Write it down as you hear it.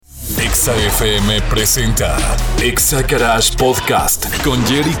Exa FM presenta Exagarage Podcast con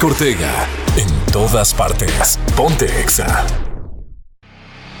Jerry Cortega. En todas partes. Ponte Exa.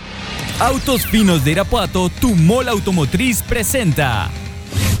 Autos Finos de Irapuato, tu mall automotriz presenta.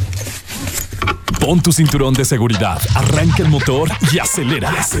 Pon tu cinturón de seguridad, arranca el motor y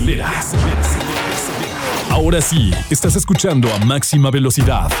acelera. Ahora sí, estás escuchando a máxima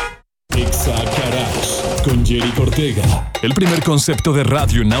velocidad. Exagarage con Jerry Cortega, el primer concepto de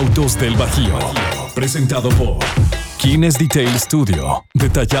radio en autos del Bajío. Presentado por Kines Detail Studio,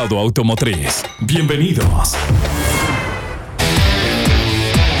 detallado automotriz. Bienvenidos.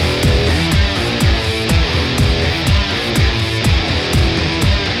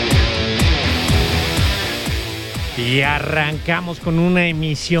 Y arrancamos con una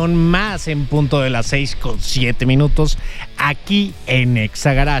emisión más en punto de las 6:07 aquí en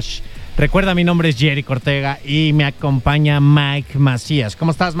Exagarage. Recuerda, mi nombre es Jerry Cortega y me acompaña Mike Macías.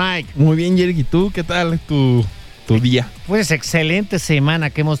 ¿Cómo estás, Mike? Muy bien, Jerry. ¿Y tú? ¿Qué tal tu día? Pues excelente semana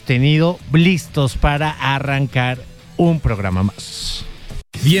que hemos tenido, listos para arrancar un programa más.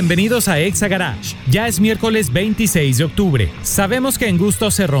 Bienvenidos a Exagarage. Ya es miércoles 26 de octubre. Sabemos que en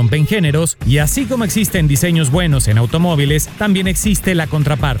gustos se rompen géneros y así como existen diseños buenos en automóviles, también existe la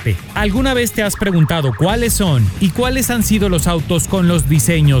contraparte. ¿Alguna vez te has preguntado cuáles son y cuáles han sido los autos con los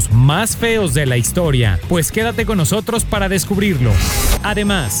diseños más feos de la historia? Pues quédate con nosotros para descubrirlo.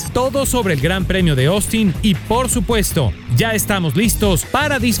 Además, todo sobre el Gran Premio de Austin y, por supuesto, ya estamos listos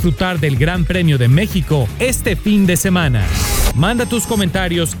para disfrutar del Gran Premio de México este fin de semana. Manda tus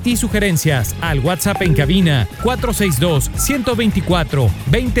comentarios y sugerencias al WhatsApp en cabina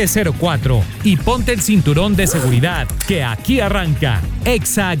 462-124-2004 y ponte el cinturón de seguridad que aquí arranca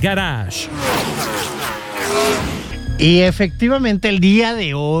Exagarage. Y efectivamente el día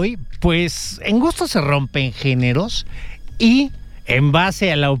de hoy, pues en gusto se rompen géneros y en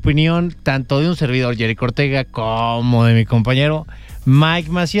base a la opinión tanto de un servidor Jerry Cortega como de mi compañero Mike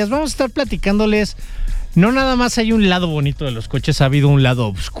Macías, vamos a estar platicándoles. No nada más hay un lado bonito de los coches, ha habido un lado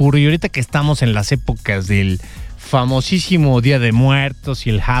oscuro y ahorita que estamos en las épocas del famosísimo Día de Muertos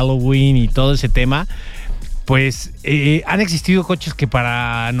y el Halloween y todo ese tema, pues han existido coches que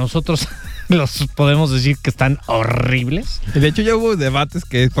para nosotros los podemos decir que están horribles. De hecho ya hubo debates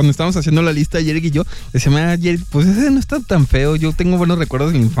que cuando estábamos haciendo la lista, Jerry y yo, decíamos, Jerry, pues ese no está tan feo, yo tengo buenos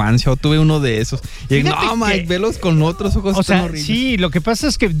recuerdos de mi infancia, o tuve uno de esos. Y no, Mike, velos con otros ojos. O sea, horribles. Sí, lo que pasa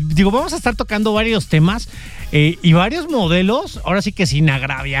es que, vamos a estar tocando varios temas y varios modelos, ahora sí que sin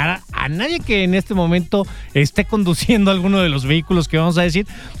agraviar a nadie que en este momento esté conduciendo alguno de los vehículos que vamos a decir,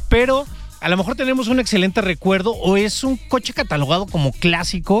 pero a lo mejor tenemos un excelente recuerdo, o es un coche catalogado como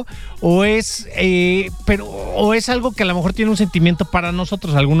clásico, o es algo que a lo mejor tiene un sentimiento para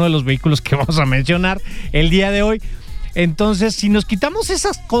nosotros, alguno de los vehículos que vamos a mencionar el día de hoy. Entonces, si nos quitamos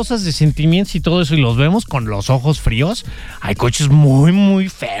esas cosas de sentimientos y todo eso y los vemos con los ojos fríos, hay coches muy, muy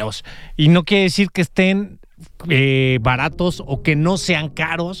feos. Y no quiere decir que estén baratos o que no sean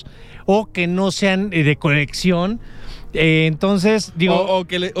caros o que no sean de colección. Entonces, digo... O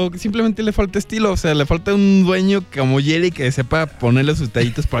que simplemente le falta estilo, o sea, le falta un dueño como Jerry que sepa ponerle sus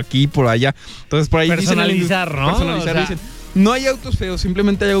detallitos por aquí y por allá. Entonces, por ahí personalizar, ¿no? Personalizar, o sea, dicen, no hay autos feos,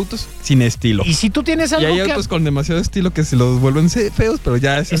 simplemente hay autos sin estilo. Y si tú tienes algo y hay autos con demasiado estilo que se los vuelven feos, pero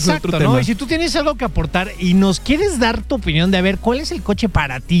ya ese exacto, es otro tema. ¿no? Y si tú tienes algo que aportar y nos quieres dar tu opinión de a ver cuál es el coche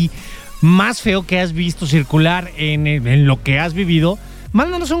para ti más feo que has visto circular en lo que has vivido,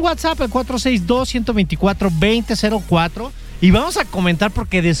 mándanos un WhatsApp al 462-124-2004 y vamos a comentar,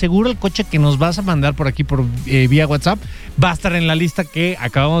 porque de seguro el coche que nos vas a mandar por aquí por vía WhatsApp va a estar en la lista que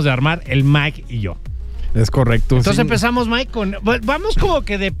acabamos de armar el Mike y yo. Es correcto. Entonces sí. Empezamos, Mike, vamos como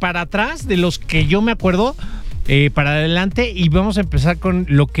que de para atrás, de los que yo me acuerdo, para adelante, y vamos a empezar con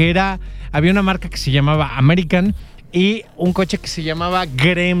lo que había una marca que se llamaba American y un coche que se llamaba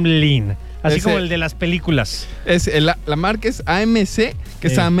Gremlin. Así como el de las películas. La marca es AMC, que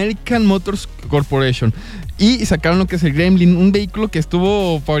es American Motors Corporation. Y sacaron lo que es el Gremlin, un vehículo que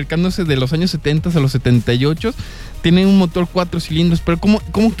estuvo fabricándose de los años 70 a los 78. Tiene un motor 4 cilindros, pero ¿cómo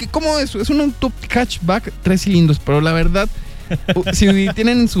es? Es un auto hatchback 3 cilindros, pero la verdad, si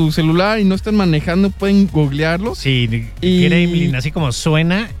tienen su celular y no están manejando, pueden googlearlo. Sí, Gremlin, así como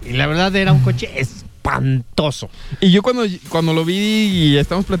suena, y la verdad era un coche espantoso. Y yo cuando lo vi y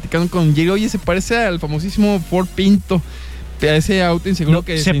estábamos platicando con Jerry, oye, se parece al famosísimo Ford Pinto, a ese auto inseguro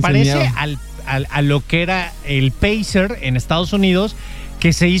que se parece a lo que era el Pacer en Estados Unidos,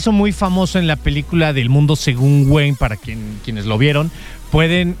 que se hizo muy famoso en la película del mundo según Wayne. Para quienes lo vieron,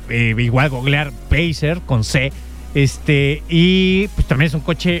 pueden igual googlear Pacer con C Y pues también es un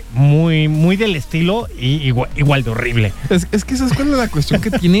coche muy, muy del estilo y igual de horrible. Es que ¿sabes cuál es la cuestión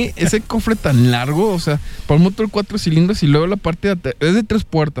que tiene ese cofre tan largo? O sea, por un motor 4 cilindros y luego la parte es de 3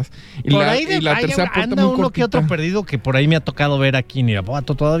 puertas. Y por la, ahí y la tercera puerta anda muy uno cortita. que otro perdido que por ahí me ha tocado ver aquí en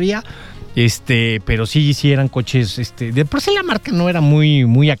Irapuato todavía. Pero sí eran coches. De por sí la marca no era muy,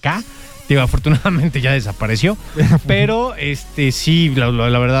 muy acá. Digo, afortunadamente ya desapareció. Pero sí,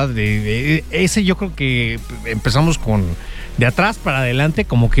 la verdad, ese yo creo que empezamos con de atrás para adelante,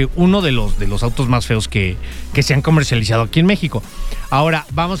 como que uno de los autos más feos que se han comercializado aquí en México. Ahora,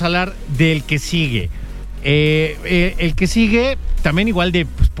 vamos a hablar del que sigue. El que sigue, también igual de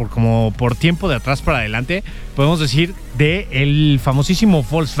por tiempo de atrás para adelante, podemos decir de el famosísimo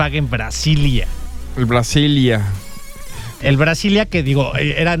Volkswagen Brasilia. El Brasilia. El Brasilia, que digo,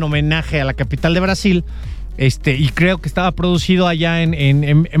 era en homenaje a la capital de Brasil, y creo que estaba producido allá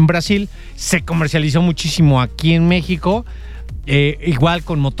en Brasil. Se comercializó muchísimo aquí en México, igual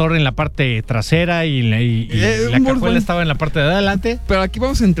con motor en la parte trasera y la cajuela estaba en la parte de adelante. Pero aquí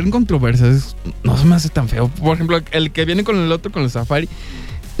vamos a entrar en controversias. No se me hace tan feo. Por ejemplo, el que viene con el otro, con el Safari,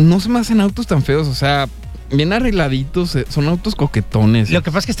 no se me hacen autos tan feos. O sea, bien arregladitos, son autos coquetones. Lo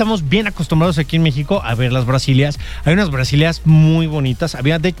que pasa es que estamos bien acostumbrados aquí en México a ver las Brasilias. Hay unas Brasilias muy bonitas.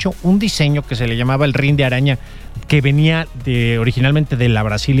 Había, de hecho, un diseño que se le llamaba el rin de araña, que venía originalmente de la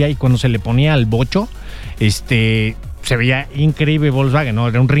Brasilia, y cuando se le ponía al bocho, se veía increíble Volkswagen, ¿no?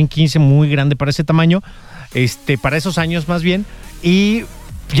 Era un rin 15 muy grande para ese tamaño, para esos años más bien. Y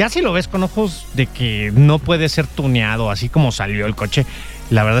ya si lo ves con ojos de que no puede ser tuneado, así como salió el coche,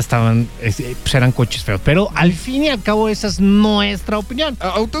 la verdad eran coches feos. Pero al fin y al cabo esa es nuestra opinión.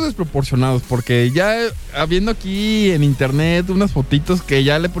 Autos desproporcionados, porque ya habiendo aquí en internet unas fotitos que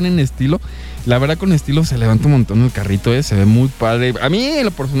ya le ponen estilo, la verdad con estilo se levanta un montón el carrito, se ve muy padre. A mí en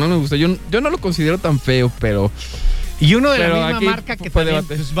lo personal me gusta, yo no lo considero tan feo, pero... Y uno de la misma marca que también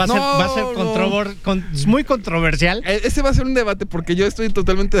va a ser muy controversial. Ese va a ser un debate, porque yo estoy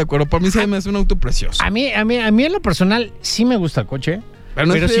totalmente de acuerdo. Para mí se me hace un auto precioso. A mí en lo personal sí me gusta el coche,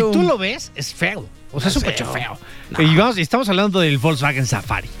 pero si tú lo ves, es feo. O sea, es un coche feo. No. Y estamos hablando del Volkswagen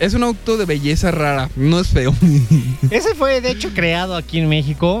Safari. Es un auto de belleza rara, no es feo. Ese fue, de hecho, creado aquí en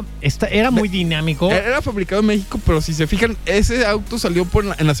México. Era muy dinámico. Era fabricado en México, pero si se fijan, ese auto salió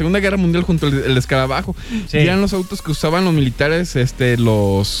en la Segunda Guerra Mundial junto al escarabajo. Sí. Y eran los autos que usaban los militares,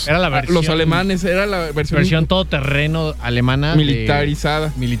 era la versión, los alemanes. Era la versión todoterreno alemana.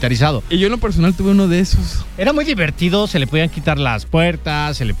 Militarizado. Y yo en lo personal tuve uno de esos. Era muy divertido, se le podían quitar las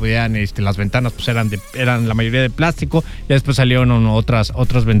puertas, se le podían, las ventanas pues eran la mayoría de plástico. Ya después salieron otras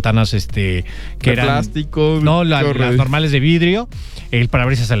ventanas que eran plástico. No, las normales de vidrio. El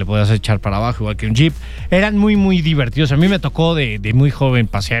parabrisas se le podía echar para abajo, igual que un Jeep. Eran muy, muy divertidos. A mí me tocó de muy joven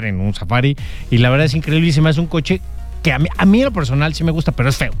pasear en un Safari, y la verdad es increíble. Y se me hace un coche que a mí en lo personal sí me gusta, pero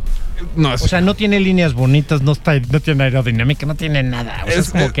es feo. No, o sea, no tiene líneas bonitas, no tiene aerodinámica, no tiene nada. O sea, es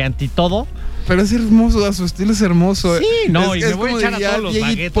como que anti todo. Pero es hermoso, a su estilo es hermoso. Sí, no, y me voy a echar a todos los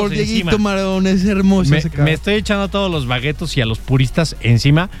baguetos por Dieguito encima. Maradona, es hermoso. Me estoy echando a todos los baguetos y a los puristas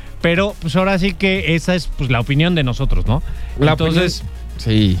encima, pero pues ahora sí que esa es pues la opinión de nosotros, ¿no? Entonces,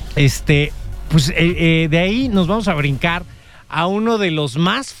 sí. Pues de ahí nos vamos a brincar a uno de los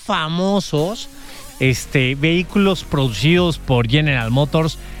más famosos vehículos producidos por General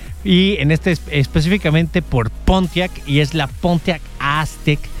Motors, y en específicamente por Pontiac, y es la Pontiac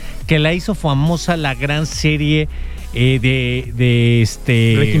Aztek, que la hizo famosa la gran serie de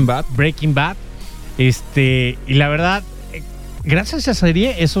Breaking Bad. Y la verdad, gracias a esa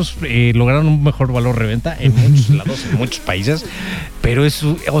serie, esos lograron un mejor valor reventa en muchos lados, en muchos países. Pero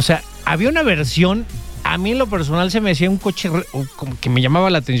había una versión. A mí en lo personal se me hacía un coche como que me llamaba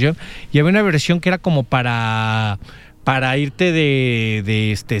la atención, y había una versión que era como para irte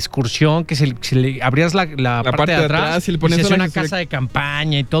de excursión, que se le abrías la parte de atrás y le ponías una casa de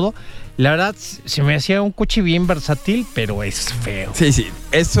campaña y todo. La verdad, se me hacía un coche bien versátil, pero es feo. Sí,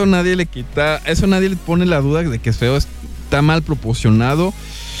 eso nadie le quita, eso nadie le pone la duda de que es feo, está mal proporcionado.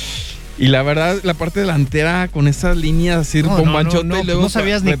 Y la verdad, la parte delantera con esas líneas así bombanchota, y luego no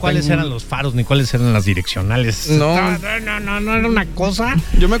sabías ni cuáles eran los faros, ni cuáles eran las direccionales. No, era una cosa.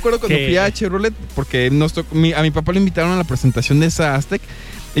 Yo me acuerdo cuando fui a Chevrolet, porque a mi papá lo invitaron a la presentación de esa Aztek,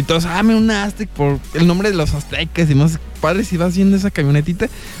 y todos, una Aztek por el nombre de los aztecas, y más padre si vas viendo esa camionetita.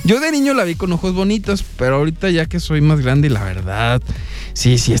 Yo de niño la vi con ojos bonitos, pero ahorita ya que soy más grande, la verdad,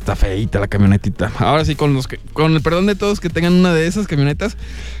 sí está feita la camionetita. Ahora sí, con el perdón de todos que tengan una de esas camionetas,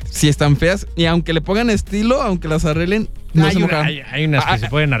 sí están feas. Y aunque le pongan estilo, aunque las arreglen, no se mojan. Hay unas que se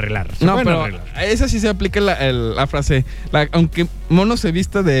pueden arreglar. Esa sí se aplica la frase. Aunque mono se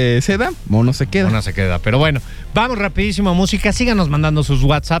vista de seda, mono se queda. Mono se queda. Pero bueno, vamos rapidísimo a música. Síganos mandando sus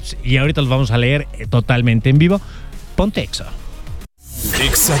WhatsApps y ahorita los vamos a leer totalmente en vivo. Ponte Exa.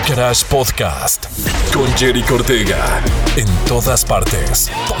 Exagarage Podcast con Jerry Ortega. En todas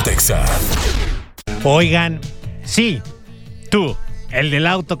partes. Ponte Exa. Oigan, sí, tú, el del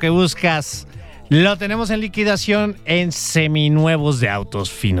auto que buscas, lo tenemos en liquidación en seminuevos de Autos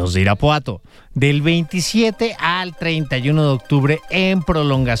Finos de Irapuato. Del 27 al 31 de octubre en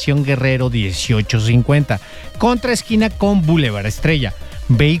Prolongación Guerrero 1850. Contra esquina con Boulevard Estrella.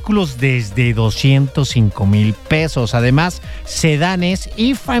 Vehículos desde 205,000 pesos. Además, sedanes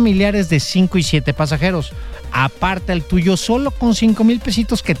y familiares de 5 y 7 pasajeros. Aparta el tuyo solo con 5,000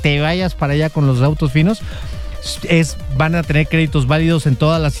 pesitos que te vayas para allá con los Autos Finos. Van a tener créditos válidos en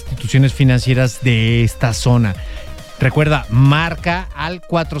todas las instituciones financieras de esta zona. Recuerda, marca al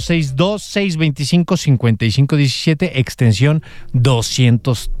 462-625-5517, extensión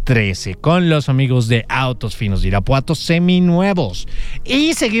 213, con los amigos de Autos Finos de Irapuato, seminuevos.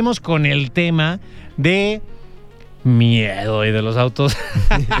 Y seguimos con el tema de miedo y de los autos.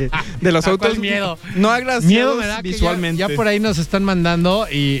 De los autos. Miedo. No agraciados miedo me da visualmente. Ya por ahí nos están mandando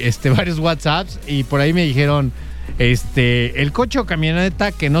y varios WhatsApps y por ahí me dijeron el coche o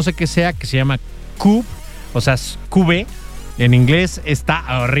camioneta que no sé qué sea, que se llama Cube, o sea, QB en inglés,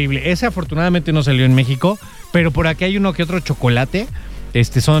 está horrible. Ese afortunadamente no salió en México, pero por aquí hay uno que otro chocolate.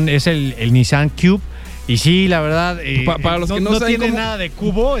 Es el Nissan Cube. Y sí, la verdad, para los que no saben tiene cómo... nada de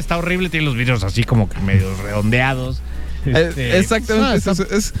cubo, está horrible, tiene los vidrios así como que medio redondeados. Exactamente,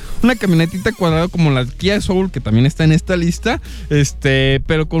 es una camionetita cuadrada como la Kia Soul, que también está en esta lista,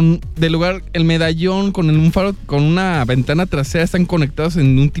 pero de lugar el medallón con un faro, con una ventana trasera, están conectados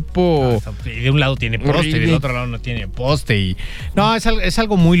en un tipo... de un lado tiene poste y del otro lado no tiene poste. No, es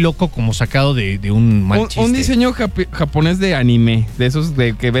algo muy loco, como sacado de un mal chiste. Un diseño japonés de anime, de esos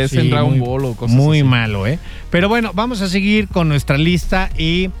de que ves en Dragon Ball o cosas muy así. Malo, Pero bueno, vamos a seguir con nuestra lista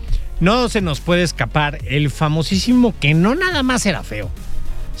y... no se nos puede escapar el famosísimo, que no nada más era feo,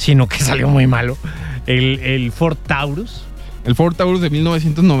 sino que salió muy malo, el Ford Taurus. El Ford Taurus de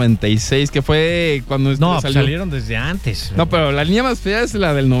 1996, que fue cuando no, salió. Salieron desde antes. No, pero la línea más fea es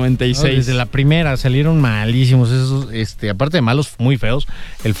la del 96. No, desde la primera salieron malísimos esos, aparte de malos, muy feos.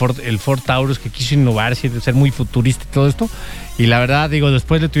 El Ford Taurus, que quiso innovar, ser muy futurista y todo esto. Y la verdad,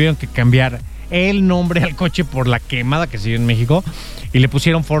 después le tuvieron que cambiar el nombre al coche por la quemada que se dio en México. Y le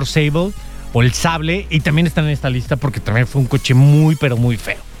pusieron Ford Sable o el Sable, y también están en esta lista porque también fue un coche muy, pero muy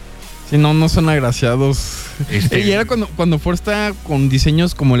feo. Sí, no son agraciados. Y era cuando Ford está con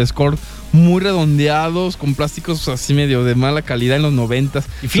diseños como el Escort muy redondeados, con plásticos así medio de mala calidad en los 90s.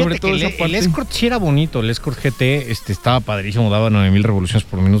 Y fíjate que el Escort sí era bonito, el Escort GT estaba padrísimo, daba 9,000 revoluciones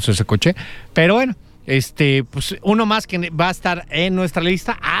por minuto ese coche. Pero bueno, pues uno más que va a estar en nuestra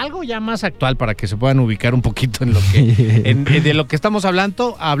lista, algo ya más actual para que se puedan ubicar un poquito en lo que de lo que estamos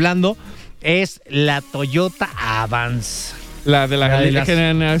hablando es la Toyota Avance. La de la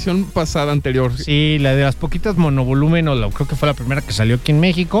generación pasada anterior. Sí, la de las poquitas monovolumen, creo que fue la primera que salió aquí en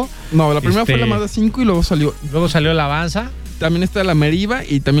México. No, la primera fue la Mazda 5 y luego salió la Avanza. También está la Meriva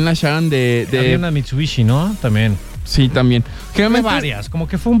y también la Sharan de... Había una Mitsubishi, ¿no? También. Sí, también. Generalmente varias, como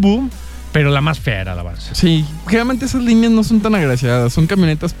que fue un boom. Pero la más fea era la Avanza. Sí, generalmente esas líneas no son tan agraciadas. Son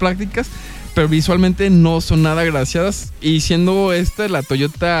camionetas prácticas, pero visualmente no son nada agraciadas. Y siendo esta la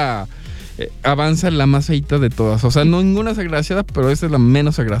Toyota Avanza la más feita de todas. O sea, no ninguna es agraciada, pero esta es la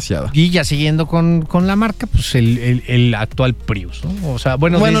menos agraciada. Y ya siguiendo con la marca, pues el actual Prius, ¿no? O sea,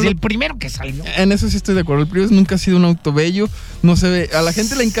 desde el primero que salió. En eso sí estoy de acuerdo. El Prius nunca ha sido un auto bello. No se ve. A la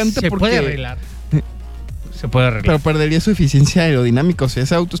gente le encanta porque... Se puede arreglar. Se puede arreglar. Pero perdería su eficiencia aerodinámica. O sea,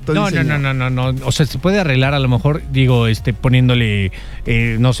 ese auto está diseñado. No. O sea, se puede arreglar a lo mejor, poniéndole,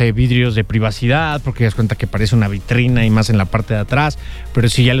 no sé, vidrios de privacidad, porque das cuenta que parece una vitrina y más en la parte de atrás. Pero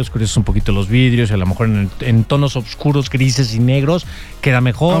si ya le oscureces un poquito los vidrios, a lo mejor en tonos oscuros, grises y negros, queda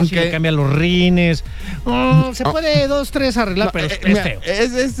mejor. Aunque, si le cambia los rines. Se puede 2, 3 arreglar, pero es feo.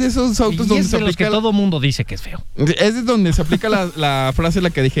 Es de esos autos donde se aplica... que todo mundo dice que es feo. Es de donde se aplica la frase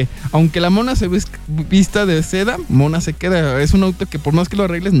la que dije. Aunque la mona se vista de seda, mona se queda. Es un auto que por más que lo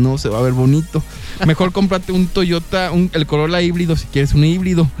arregles no se va a ver bonito. Mejor cómprate un Toyota, el Corolla híbrido si quieres un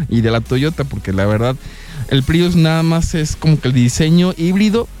híbrido, y de la Toyota, porque la verdad el Prius nada más es como que el diseño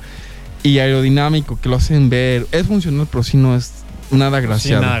híbrido y aerodinámico que lo hacen ver. Es funcional, pero sí no es nada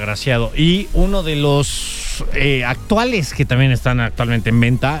agraciado. Sí, nada agraciado. Y uno de los actuales que también están actualmente en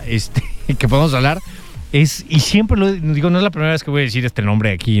venta, que podemos hablar, y siempre lo digo, no es la primera vez que voy a decir este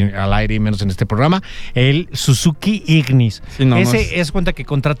nombre aquí al aire y menos en este programa, el Suzuki Ignis. Sí, Es cuenta que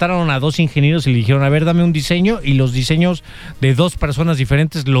contrataron a 2 ingenieros y le dijeron, a ver, dame un diseño, y los diseños de 2 personas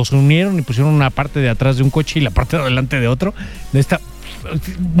diferentes los unieron y pusieron una parte de atrás de un coche y la parte de adelante de otro. Está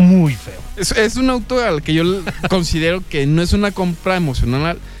muy feo. Es un auto al que yo considero que no es una compra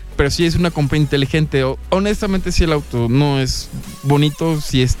emocional, pero sí es una compra inteligente. Honestamente, sí, el auto no es bonito,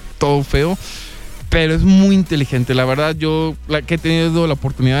 sí es todo feo, pero es muy inteligente. La verdad, yo que he tenido la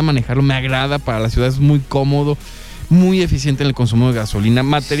oportunidad de manejarlo, me agrada. Para la ciudad es muy cómodo, muy eficiente en el consumo de gasolina.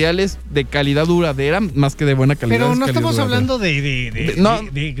 Materiales de calidad duradera, más que de buena calidad. Pero no estamos hablando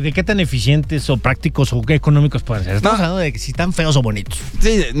de qué tan eficientes o prácticos o qué económicos pueden ser. Estamos hablando de si están feos o bonitos.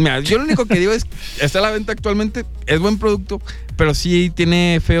 Sí, mira, yo lo único que digo es, está a la venta actualmente, es buen producto, pero sí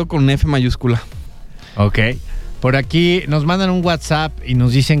tiene feo con F mayúscula. Ok. Por aquí nos mandan un WhatsApp y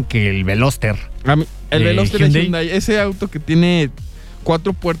nos dicen que el Veloster. El Veloster de Hyundai, ese auto que tiene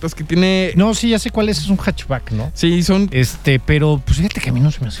 4 puertas, que tiene... No, sí, ya sé cuál es un hatchback, ¿no? Sí, son... pero pues fíjate que a mí no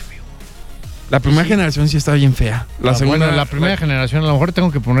se me hace feo. La primera generación sí está bien fea. La segunda... Bueno, la primera generación, a lo mejor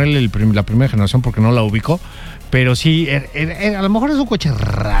tengo que ponerle la primera generación porque no la ubico. Pero sí, a lo mejor es un coche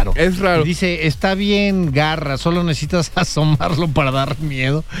raro. Es raro. Dice, está bien, garra, solo necesitas asomarlo para dar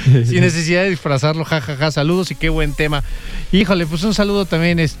miedo. Sin necesidad de disfrazarlo, jajaja, saludos y qué buen tema. Híjole, pues un saludo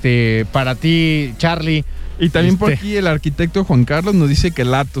también para ti, Charlie. Y también por aquí el arquitecto Juan Carlos nos dice que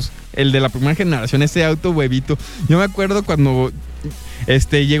el Atos, el de la primera generación, ese auto huevito. Yo me acuerdo cuando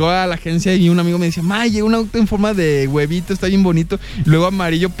llegó a la agencia y un amigo me decía, llegó un auto en forma de huevito, está bien bonito. Y luego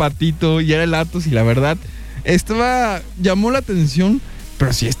amarillo patito, y era el Atos, y la verdad... llamó la atención,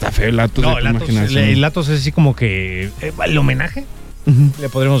 pero sí está feo el Atos de primera generación. El Atos es así como que el homenaje, le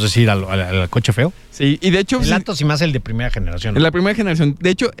podremos decir al coche feo. Sí, y de hecho... El Atos y más el de primera generación, ¿no? La primera generación. De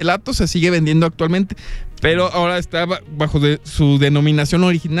hecho, el Atos se sigue vendiendo actualmente, pero ahora está bajo su denominación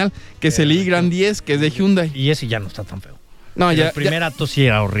original, que es el i-Gran 10, que es de Hyundai. Y ese ya no está tan feo. No, el primer Atos sí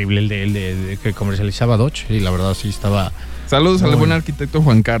era horrible, el de que comercializaba Dodge, y la verdad sí estaba... Saludos al buen arquitecto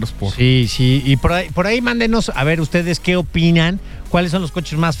Juan Carlos. Sí, y por ahí mándenos a ver ustedes qué opinan, cuáles son los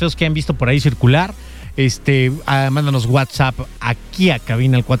coches más feos que han visto por ahí circular. Mándanos WhatsApp aquí a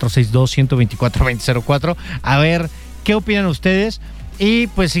cabina al 462-124-2004. A ver qué opinan ustedes. Y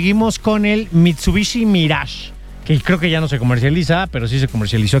pues seguimos con el Mitsubishi Mirage, que creo que ya no se comercializa, pero sí se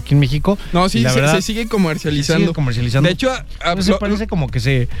comercializó aquí en México. No, sí, se sigue comercializando. De hecho, parece como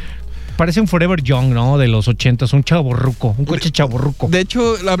que parece un Forever Young, ¿no? De los 80s, un chavorruco, un coche chavorruco. De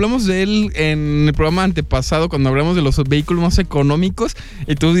hecho, hablamos de él en el programa antepasado, cuando hablamos de los vehículos más económicos,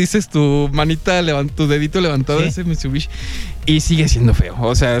 y tú dices tu dedito levantado de ese Mitsubishi, y sigue siendo feo.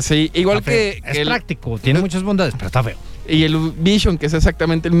 O sea, sí, igual que es práctico, tiene muchas bondades, pero está feo. Y el Vision, que es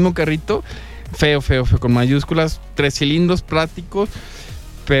exactamente el mismo carrito, feo, con mayúsculas, 3 cilindros prácticos.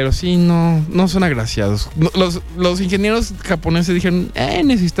 Pero sí, no son agraciados. Los ingenieros japoneses dijeron,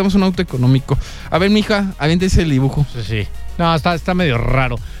 necesitamos un auto económico. A ver, mija, aviéntese el dibujo. Sí. No, está medio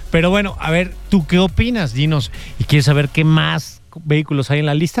raro. Pero bueno, a ver, ¿tú qué opinas? Dinos. ¿Y quieres saber qué más vehículos hay en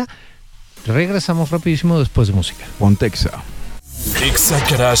la lista? Regresamos rapidísimo después de música. Ponte Exa.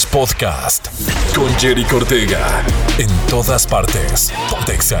 Exagarage Podcast con Jerry Ortega. En todas partes.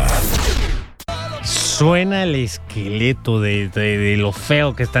 Ponte Exa. Suena el esqueleto de lo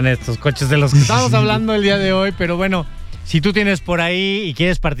feo que están estos coches de los que estamos hablando el día de hoy, pero bueno, si tú tienes por ahí y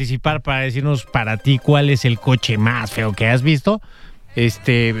quieres participar para decirnos para ti cuál es el coche más feo que has visto,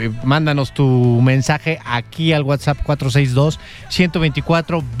 mándanos tu mensaje aquí al WhatsApp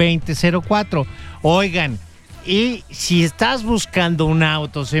 462-124-2004. Oigan, y si estás buscando un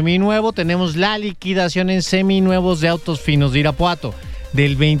auto seminuevo, tenemos la liquidación en seminuevos de Autos Finos de Irapuato.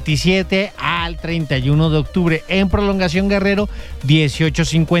 Del 27 al 31 de octubre en Prolongación Guerrero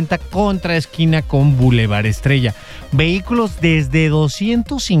 1850 contra esquina con Boulevard Estrella. Vehículos desde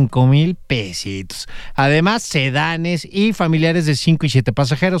 205,000 pesitos. Además, sedanes y familiares de 5 y 7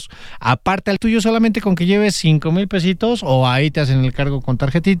 pasajeros. Aparte al tuyo solamente con que lleves 5,000 pesitos o ahí te hacen el cargo con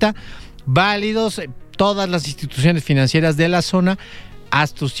tarjetita. Válidos todas las instituciones financieras de la zona.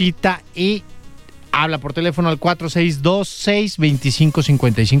 Haz tu cita y habla por teléfono al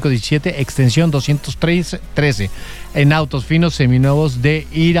 462-625-5517, extensión 213, en Autos Finos Seminuevos de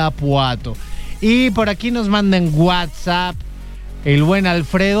Irapuato. Y por aquí nos mandan WhatsApp el buen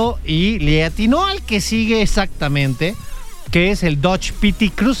Alfredo y le atinó al que sigue exactamente, que es el Dodge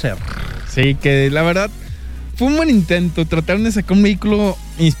PT Cruiser. Sí, que la verdad fue un buen intento. Trataron de sacar un vehículo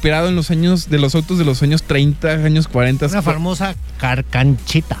inspirado en los años de los autos de los años 30, años 40. Una famosa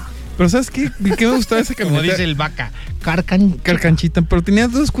carcanchita. Pero ¿sabes qué? ¿Qué me gustaba esa camioneta? Como dice el vaca, carcanchita. Pero tenía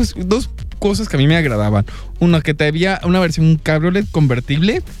dos cosas que a mí me agradaban. Una que había una versión cabriolet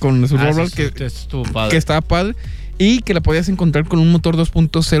convertible con su roller que estaba padre y que la podías encontrar con un motor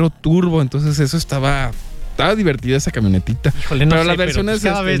 2.0 turbo. Entonces eso estaba divertida esa camionetita. Híjole, no pero sé, las versiones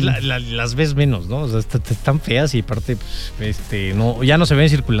pero pues cada vez las ves menos, ¿no? O sea, están feas y aparte pues, no, ya no se ven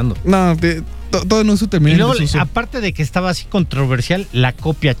circulando. No, todo no se termina. Y luego, aparte de que estaba así controversial, la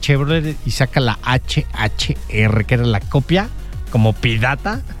copia Chevrolet y saca la HHR, que era la copia como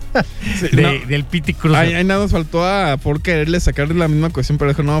pirata. Sí, del PT Cruiser. Ahí nada nos faltó a Ford quererle sacarle la misma cuestión,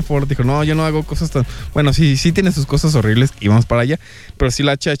 pero Ford dijo, no, yo no hago cosas tan... Bueno, sí tiene sus cosas horribles y vamos para allá, pero sí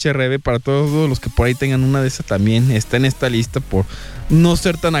la HHRB, para todos los que por ahí tengan una de esas también, está en esta lista por no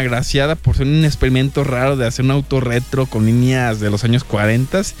ser tan agraciada, por ser un experimento raro de hacer un auto retro con líneas de los años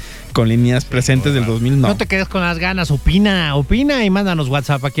 40, con líneas presentes del 2000. No te quedes con las ganas, opina y mándanos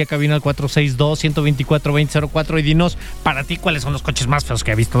WhatsApp aquí a cabina al 462-124-2004 y dinos para ti cuáles son los coches más feos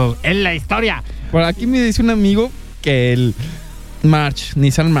que has visto en la historia. Por aquí me dice un amigo que el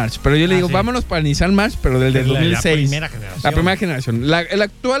Nissan March, pero yo le digo, vámonos para el Nissan March, pero del 2006. La primera generación. El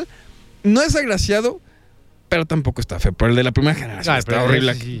actual no es agraciado, pero tampoco está feo. Pero el de la primera generación está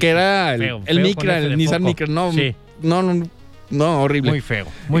horrible. Sí. Que era el Micra, el Nissan Micra. No, horrible. Muy feo.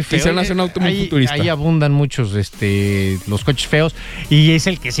 Quisieron hacer un auto muy futurista. Ahí abundan muchos los coches feos. Y es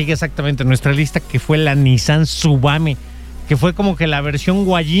el que sigue exactamente en nuestra lista, que fue la Nissan Subame, que fue como que la versión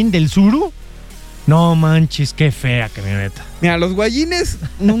guayín del Tsuru. No manches, qué fea camioneta. Mira, los guayines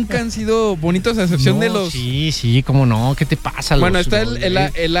nunca han sido bonitos, a excepción de los... Sí, cómo no, ¿qué te pasa? Bueno, está el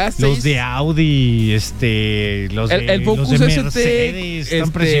A6. Los de Audi, el Focus de Mercedes,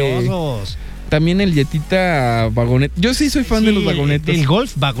 están preciosos. También el Jetita Vagoneta. Yo sí soy fan de los vagonetas. El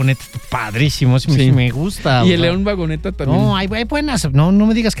Golf Vagoneta, padrísimo, sí me gusta. Y el León Vagoneta también. No, hay buenas. No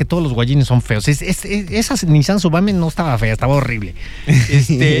me digas que todos los guayines son feos. Esa Nissan Subame no estaba fea, estaba horrible.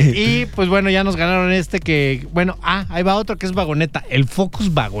 Y pues bueno, ya nos ganaron que... Bueno, ahí va otro que es vagoneta. El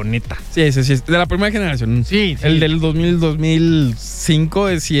Focus Vagoneta. Sí, de la primera generación. Sí. El del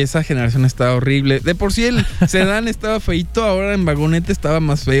 2005, sí, esa generación estaba horrible. De por sí el sedán estaba feito, ahora en vagoneta estaba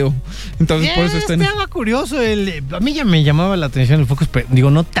más feo. Entonces... Estaba curioso. A mí ya me llamaba la atención el Focus, digo,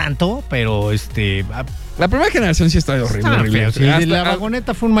 no tanto, pero la primera generación sí estaba horrible. Sí, la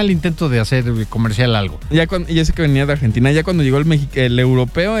vagoneta fue un mal intento de hacer comercial algo. Ya sé que venía de Argentina. Ya cuando llegó el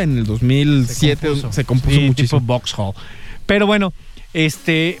europeo en el 2007 se compuso muchísimo. Tipo Vauxhall. Pero bueno,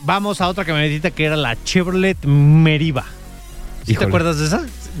 vamos a otra camionetita que era la Chevrolet Meriva. ¿Sí te acuerdas de esa?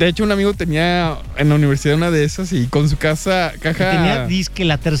 De hecho, un amigo tenía en la universidad una de esas y con su caja... Tenía disque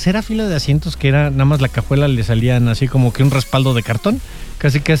la tercera fila de asientos, que era nada más la cajuela, le salían así como que un respaldo de cartón,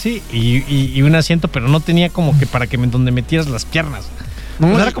 casi, y un asiento, pero no tenía como que para que donde metieras las piernas.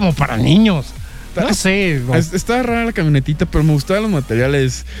 No, era como para niños. No sé. Estaba rara la camionetita, pero me gustaban los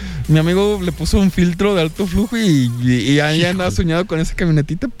materiales. Mi amigo le puso un filtro de alto flujo y ya andaba soñado con esa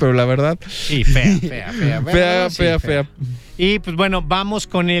camionetita, pero la verdad... Sí, fea. Fea. Y pues bueno, vamos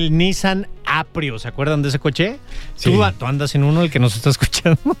con el Nissan Aprio. ¿Se acuerdan de ese coche? Sí. ¿Tú andas en uno, el que nos está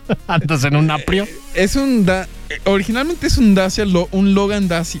escuchando? ¿Andas en un Aprio? Originalmente es un Dacia,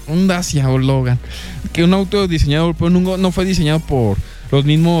 un Dacia o Logan. Que un auto diseñado, pero no fue diseñado por los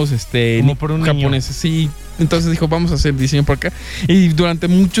mismos como por un japoneses. Sí. Entonces dijo, vamos a hacer diseño por acá. Y durante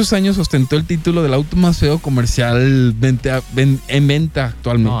muchos años ostentó el título del auto más feo comercial en venta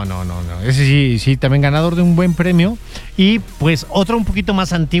actualmente. No. Ese sí, también ganador de un buen premio. Y pues otro un poquito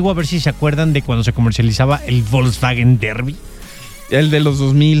más antiguo, a ver si se acuerdan de cuando se comercializaba el Volkswagen Derby. El de los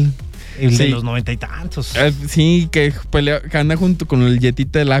 2000. De los 90 y tantos. Sí, que anda junto con el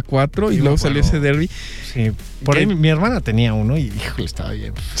Jetita del A4 y luego salió ese Derby. Sí, por ahí mi hermana tenía uno y híjole, estaba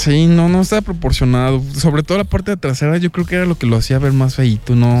bien. Sí, no estaba proporcionado. Sobre todo la parte de trasera, yo creo que era lo que lo hacía ver más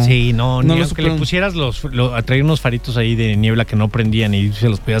feíto, ¿no? Sí, no ni aunque le pusieras traía unos faritos ahí de niebla que no prendían y se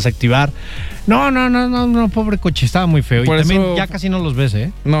los podías activar. No, pobre coche, estaba muy feo. Por y también ya casi no los ves,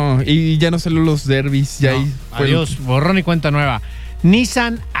 ¿eh? No, y ya no salió los Derbys. Ya ahí adiós, borrón y cuenta nueva.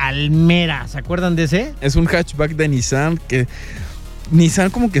 Nissan Almera, ¿se acuerdan de ese? Es un hatchback de Nissan que...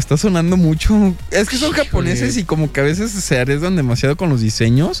 Nissan como que está sonando mucho. Es que son japoneses y como que a veces se arriesgan demasiado con los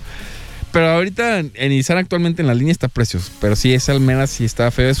diseños. Pero ahorita en Nissan actualmente en la línea está precioso. Pero sí, esa Almera sí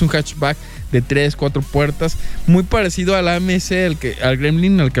está feo. Es un hatchback de 3-4 puertas. Muy parecido al AMC, al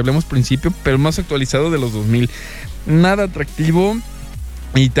Gremlin, al que hablamos al principio. Pero más actualizado de los 2000. Nada atractivo.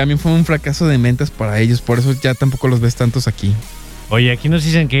 Y también fue un fracaso de ventas para ellos. Por eso ya tampoco los ves tantos aquí. Oye, aquí nos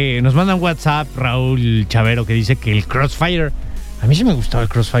dicen que... Nos mandan WhatsApp Raúl Chavero que dice que el Crossfire... A mí sí me gustaba el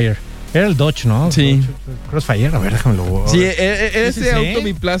Crossfire. Era el Dodge, ¿no? Sí. Crossfire, a ver, déjamelo. Sí, ese auto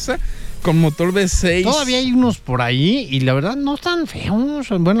biplaza con motor V6. Todavía hay unos por ahí y la verdad no están feos.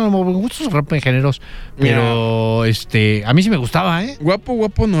 Bueno, me gustan los rompen géneros, pero a mí sí me gustaba, ¿eh?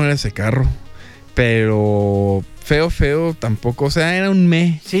 Guapo no era ese carro, pero feo tampoco, o sea, era un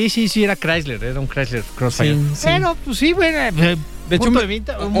Sí, era Chrysler, era un Chrysler Crossfire. Sí. Pero, pues sí, bueno, de hecho,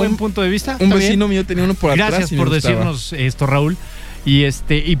 un buen punto de vista. Un vecino mío tenía uno por atrás. Gracias por decirnos esto, Raúl. Y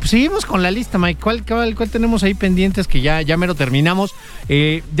pues seguimos con la lista, Mike. ¿Cuál tenemos ahí pendientes que ya mero terminamos?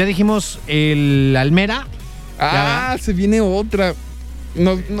 Ya dijimos el Almera. Se viene otra.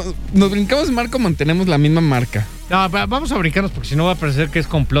 Nos brincamos de marca o mantenemos la misma marca. No, vamos a brincarnos porque si no va a parecer que es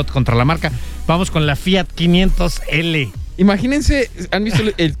complot contra la marca. Vamos con la Fiat 500L. Imagínense, ¿han visto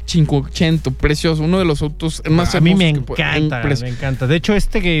el 580? Precioso, uno de los autos más hermosos. A mí me encanta. De hecho,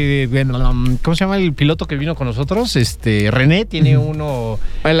 ¿cómo se llama el piloto que vino con nosotros? René tiene uno.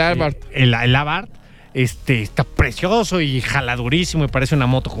 El Abarth. El Abarth. Está precioso y jaladurísimo y parece una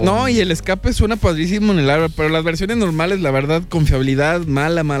moto. No, y el escape suena padrísimo en el Abarth, pero las versiones normales, la verdad, confiabilidad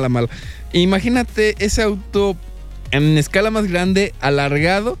mala. Imagínate ese auto en escala más grande,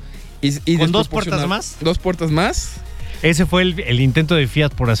 alargado y ¿con 2 puertas más? 2 puertas más. Ese fue el intento de Fiat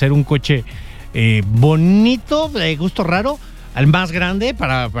por hacer un coche bonito, de gusto raro, al más grande,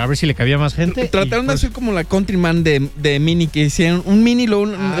 para ver si le cabía más gente. Trataron de hacer como la Countryman de Mini, que hicieron un Mini, luego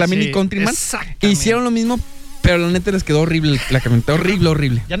la Mini Countryman. Hicieron lo mismo, pero la neta les quedó horrible la camioneta,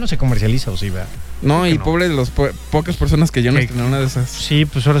 horrible. Ya no se comercializa, o sí, ¿verdad? No, y pobre de las pocas personas que yo no tenían una de esas. Sí,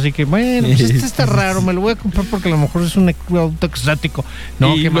 pues ahora sí que, bueno, pues está raro, me lo voy a comprar porque a lo mejor es un auto exótico.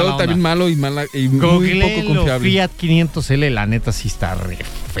 No, y luego también malo y muy poco confiable. Fiat 500L, la neta sí está re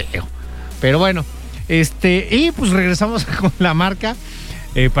feo. Pero bueno, y pues regresamos con la marca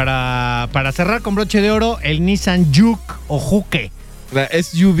para cerrar con broche de oro, el Nissan Juke o Juke. La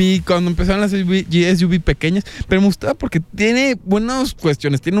SUV, cuando empezaron las SUV pequeñas, pero me gustaba porque tiene buenas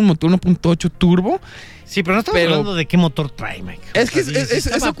cuestiones. Tiene un motor 1.8 turbo. Sí, pero no estamos hablando de qué motor trae, Mike. Es que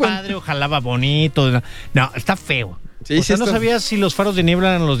estaba padre, ojalá va bonito. No, está feo. Sí, o sea, no sabías si los faros de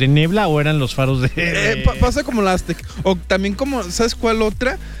niebla eran los de niebla o eran los faros de... Pasa como la Aztec. O también como, ¿sabes cuál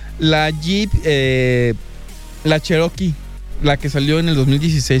otra? La Jeep, la Cherokee. La que salió en el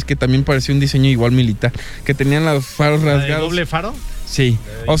 2016, que también parecía un diseño igual militar, que tenían los faros rasgados. ¿Doble faro? Sí.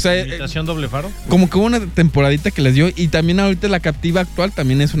 O sea, ¿imitación doble faro? Como que hubo una temporadita que les dio. Y también ahorita la Captiva actual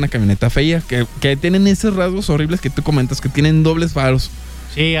también es una camioneta fea, que tienen esos rasgos horribles que tú comentas, que tienen dobles faros.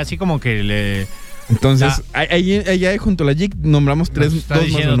 Sí, así como que le... Entonces, allá junto a la Jeep nombramos tres. Está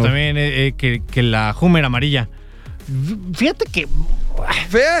diciendo también que la Hummer amarilla. Fíjate que...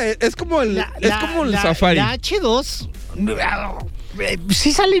 Fea, es como el Safari. La H2...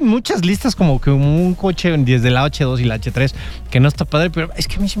 Sí salen muchas listas como que un coche desde la H2 y la H3 que no está padre, pero es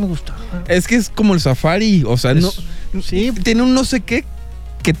que a mí sí me gusta. Es que es como el Safari, o sea, sí, tiene un no sé qué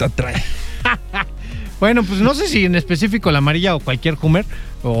que te atrae. Bueno, pues no sé si en específico la amarilla o cualquier Hummer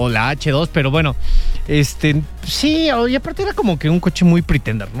o la H2, pero bueno, sí, y aparte era como que un coche muy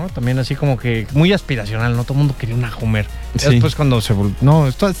pretender, ¿no? También así como que muy aspiracional, ¿no? Todo el mundo quería una Hummer. Sí. Después cuando se volvió... No,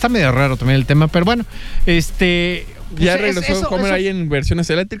 está medio raro también el tema, pero bueno, ya regresó Homer ahí en versiones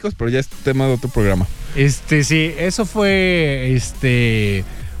eléctricas, pero ya es tema de otro programa. Sí, eso fue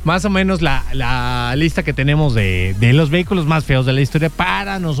más o menos la lista que tenemos de los vehículos más feos de la historia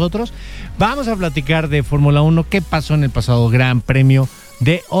para nosotros. Vamos a platicar de Fórmula 1, qué pasó en el pasado Gran Premio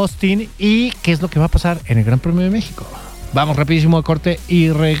de Austin y qué es lo que va a pasar en el Gran Premio de México. Vamos rapidísimo a corte y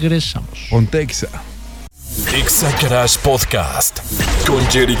regresamos. Ponte Exa. Exagarage Podcast con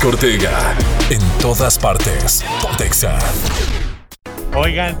Jerry Ortega. En todas partes. Ponte Exa.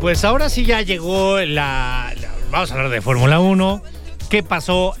 Oigan, pues ahora sí ya llegó vamos a hablar de Fórmula 1. ¿Qué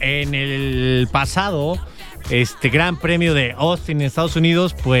pasó en el pasado Gran Premio de Austin en Estados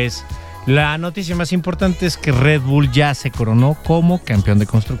Unidos? Pues la noticia más importante es que Red Bull ya se coronó como campeón de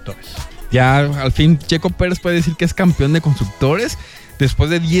constructores. Ya al fin Checo Pérez puede decir que es campeón de constructores.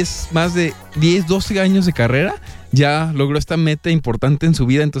 Después de más de 10, 12 años de carrera, ya logró esta meta importante en su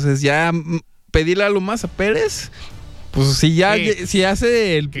vida. Entonces ya pedirle algo más a Pérez, pues si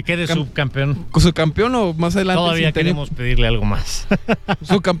hace el... Que quede subcampeón. Subcampeón o más adelante... Todavía queremos pedirle algo más.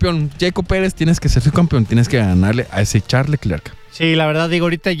 Subcampeón. Checo Pérez, tienes que ser subcampeón, tienes que ganarle a ese Charles Leclerc. Sí, la verdad, digo,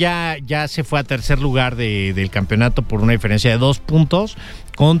 ahorita ya se fue a tercer lugar del campeonato por una diferencia de 2 puntos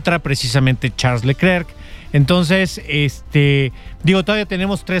contra precisamente Charles Leclerc. Entonces, todavía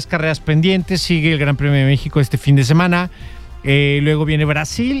tenemos 3 carreras pendientes. Sigue el Gran Premio de México este fin de semana. Luego viene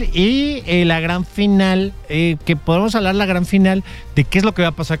Brasil y la gran final, que podemos hablar la gran final de qué es lo que va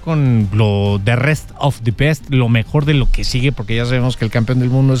a pasar con lo the rest of the best, lo mejor de lo que sigue, porque ya sabemos que el campeón del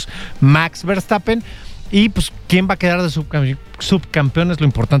mundo es Max Verstappen. Y pues, ¿quién va a quedar de subcampeón? Es lo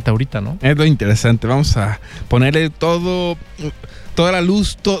importante ahorita, ¿no? Es lo interesante. Vamos a ponerle toda la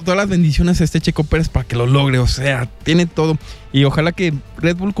luz, todas las bendiciones a este Checo Pérez para que lo logre. O sea, tiene todo. Y ojalá que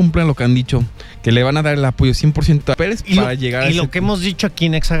Red Bull cumpla lo que han dicho, que le van a dar el apoyo 100% a Pérez para llegar a ese... Y lo que hemos dicho aquí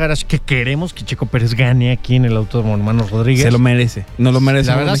en Exagarage, que queremos que Checo Pérez gane aquí en el Autódromo Hermanos Rodríguez. Se lo merece. No lo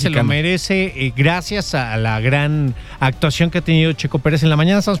merece. La verdad se lo merece, gracias a la gran actuación que ha tenido Checo Pérez. En la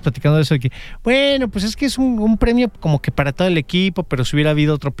mañana estamos platicando de eso, de que, bueno, pues es que es un premio como que para todo el equipo, pero si hubiera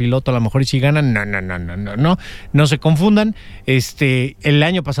habido otro piloto a lo mejor y si ganan, no se confundan. El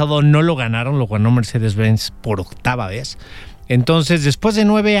año pasado no lo ganaron, lo ganó Mercedes-Benz por 8ª vez. Entonces, después de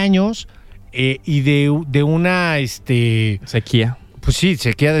 9 años y de una sequía. Pues sí,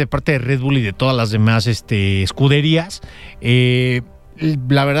 sequía de parte de Red Bull y de todas las demás escuderías.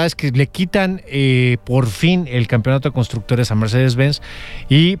 La verdad es que le quitan por fin el campeonato de constructores a Mercedes-Benz.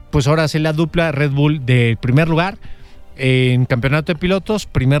 Y pues ahora hace la dupla Red Bull de primer lugar en campeonato de pilotos,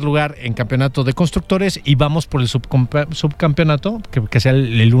 primer lugar en campeonato de constructores, y vamos por el subcampeonato, que sea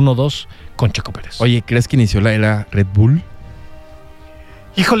el 1-2 con Checo Pérez. Oye, ¿crees que inició la era Red Bull?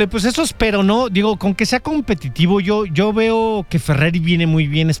 Híjole, pues eso espero, ¿no? Digo, con que sea competitivo, yo veo que Ferrari viene muy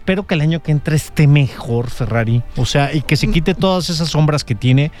bien. Espero que el año que entra esté mejor Ferrari. O sea, y que se quite todas esas sombras que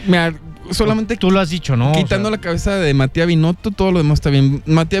tiene. Mira, solamente tú lo has dicho, ¿no? Quitando la cabeza de Mattia Binotto, todo lo demás está bien.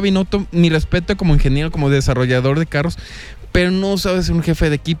 Mattia Binotto, mi respeto como ingeniero, como desarrollador de carros, pero no sabe ser un jefe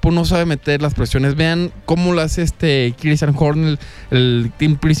de equipo, no sabe meter las presiones. Vean cómo lo hace Christian Horner, el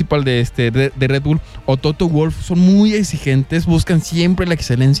team principal de Red Bull, o Toto Wolff. Son muy exigentes, buscan siempre la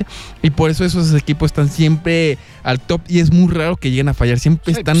excelencia, y por eso esos equipos están siempre al top, y es muy raro que lleguen a fallar.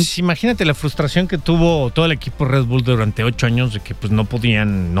 Siempre están... Pues imagínate la frustración que tuvo todo el equipo Red Bull durante 8 años de que pues no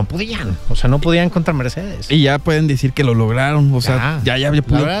podían. O sea, no podían contra Mercedes. Y ya pueden decir que lo lograron. O sea, ya. La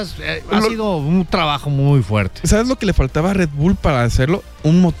verdad, ha sido un trabajo muy fuerte. ¿Sabes lo que le faltaba a Red Bull para hacerlo?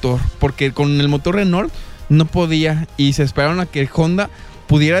 Un motor, porque con el motor Renault no podía, y se esperaron a que Honda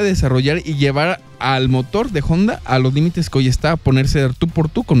pudiera desarrollar y llevar al motor de Honda a los límites que hoy está, a ponerse tú por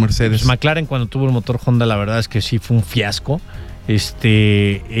tú con Mercedes. Pues McLaren, cuando tuvo el motor Honda, la verdad es que sí fue un fiasco.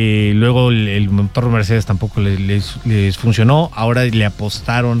 Luego el motor Mercedes tampoco les funcionó. Ahora le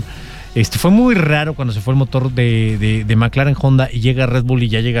apostaron. Fue muy raro cuando se fue el motor de McLaren Honda y llega Red Bull y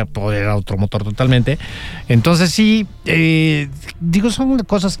ya llega a poder a otro motor totalmente. Entonces sí, son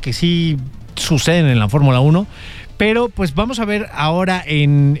cosas que sí suceden en la Fórmula 1. Pero pues vamos a ver ahora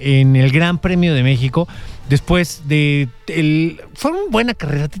en el Gran Premio de México, después de... Fue una buena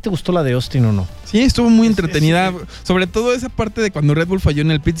carrera. ¿A ti te gustó la de Austin o no? Sí, estuvo muy entretenida. Sobre todo esa parte de cuando Red Bull falló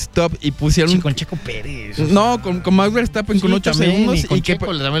en el pit stop y pusieron... Sí, con Checo Pérez. No, con Max Verstappen con 8 segundos. Y con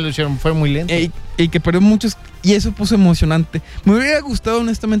Checo también lo hicieron, fue muy lento. Y que perdió muchos... Y eso puso emocionante. Me hubiera gustado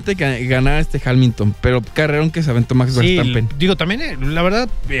honestamente ganar Hamilton, pero carrerón que se aventó Max Verstappen. También, la verdad,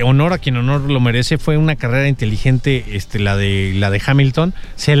 honor a quien honor lo merece. Fue una carrera inteligente, la de Hamilton.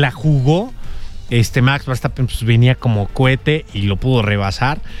 Se la jugó. Max Verstappen pues, venía como cohete y lo pudo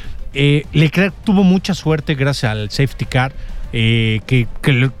rebasar. Leclerc tuvo mucha suerte gracias al safety car. Que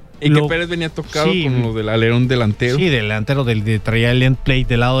Pérez venía tocado con lo del alerón delantero. Sí, delantero, traía el end plate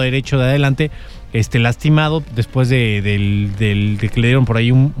del lado derecho de adelante. Lastimado después de que le dieron por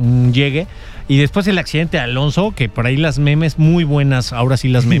ahí un llegue. Y después el accidente de Alonso, que por ahí las memes muy buenas, ahora sí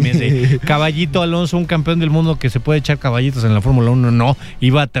las memes de Caballito Alonso, un campeón del mundo que se puede echar caballitos en la Fórmula 1, no,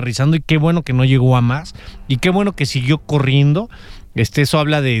 iba aterrizando, y qué bueno que no llegó a más, y qué bueno que siguió corriendo. Eso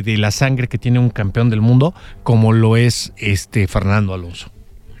habla de la sangre que tiene un campeón del mundo, como lo es Fernando Alonso.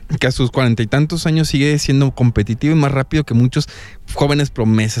 Que a sus 40 y tantos años sigue siendo competitivo y más rápido que muchos jóvenes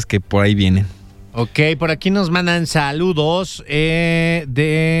promesas que por ahí vienen. Ok, por aquí nos mandan saludos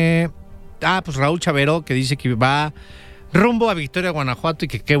pues Raúl Chavero, que dice que va rumbo a Victoria, Guanajuato, y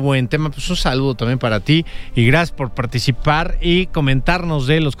que qué buen tema. Pues un saludo también para ti y gracias por participar y comentarnos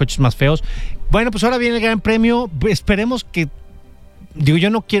de los coches más feos. Bueno, pues ahora viene el Gran Premio. Esperemos que... yo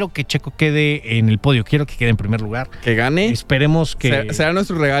no quiero que Checo quede en el podio, quiero que quede en primer lugar. Que gane. Esperemos que... Será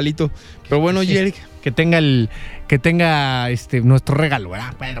nuestro regalito. Pero bueno, Jerry. Que tenga nuestro regalo,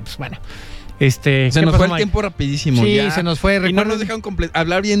 ¿verdad? Bueno. Se nos fue el tiempo rapidísimo. Sí, se nos fue. Y no nos dejaron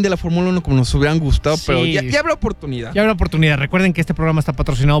hablar bien de la Fórmula 1 como nos hubieran gustado, sí. Pero ya habrá oportunidad. Ya habrá oportunidad. Recuerden que este programa está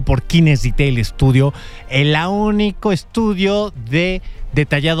patrocinado por Kines Detail Studio, el único estudio de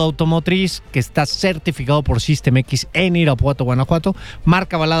detallado automotriz que está certificado por System X en Irapuato, Guanajuato.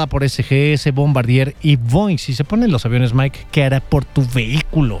 Marca avalada por SGS, Bombardier y Boeing. Si se ponen los aviones, Mike, ¿qué hará por tu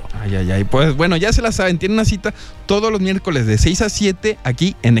vehículo? Ay. Pues bueno, ya se la saben. Tienen una cita todos los miércoles de 6 a 7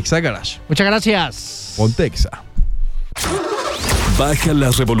 aquí en Exagarage. Muchas gracias. Ponte Exa. Baja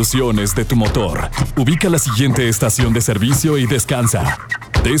las revoluciones de tu motor. Ubica la siguiente estación de servicio y descansa.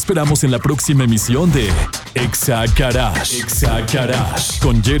 Te esperamos en la próxima emisión de Exagarage. Exagarage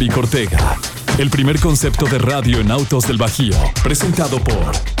con Jerry Cortega. El primer concepto de radio en autos del Bajío. Presentado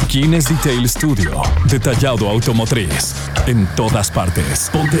por Guinness Detail Studio. Detallado automotriz. En todas partes.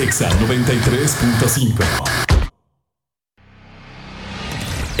 Ponte Exa 93.5.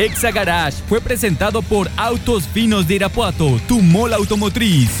 Exagarage fue presentado por Autos Finos de Irapuato, tu mall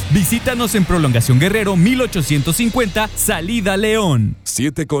automotriz. Visítanos en Prolongación Guerrero 1850, Salida León.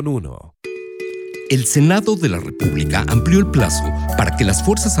 7:1. El Senado de la República amplió el plazo para que las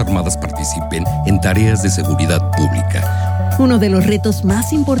Fuerzas Armadas participen en tareas de seguridad pública. Uno de los retos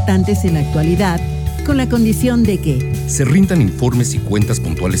más importantes en la actualidad, con la condición de que se rindan informes y cuentas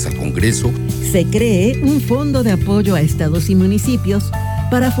puntuales al Congreso, se cree un fondo de apoyo a estados y municipios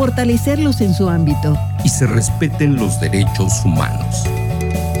para fortalecerlos en su ámbito y se respeten los derechos humanos.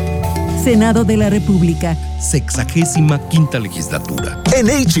 Senado de la República. 65ª legislatura. En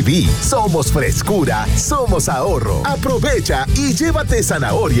H-E-B somos frescura, somos ahorro. Aprovecha y llévate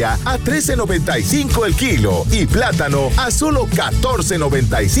zanahoria a $13.95 el kilo y plátano a solo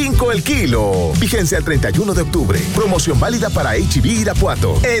 $14.95 el kilo. Vigencia el 31 de octubre. Promoción válida para H-E-B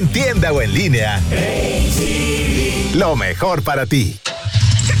Irapuato. En tienda o en línea. H-E-B. Lo mejor para ti.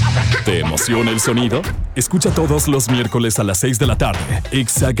 ¿Te emociona el sonido? Escucha todos los miércoles a las 6 de la tarde.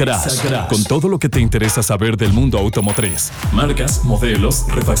 Exagarage, con todo lo que te interesa saber del mundo automotriz. Marcas, modelos,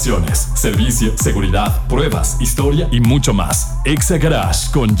 refacciones, servicio, seguridad, pruebas, historia y mucho más.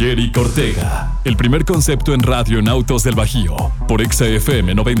 Exagarage con Jerry Cortega. El primer concepto en radio en autos del Bajío. Por Exa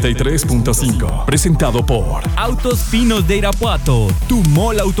FM 93.5. Presentado por Autos Finos de Irapuato, tu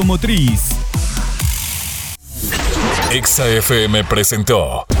mall automotriz. Exa FM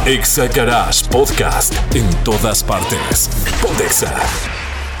presentó Exagarage Podcast en todas partes. Ponte Exa.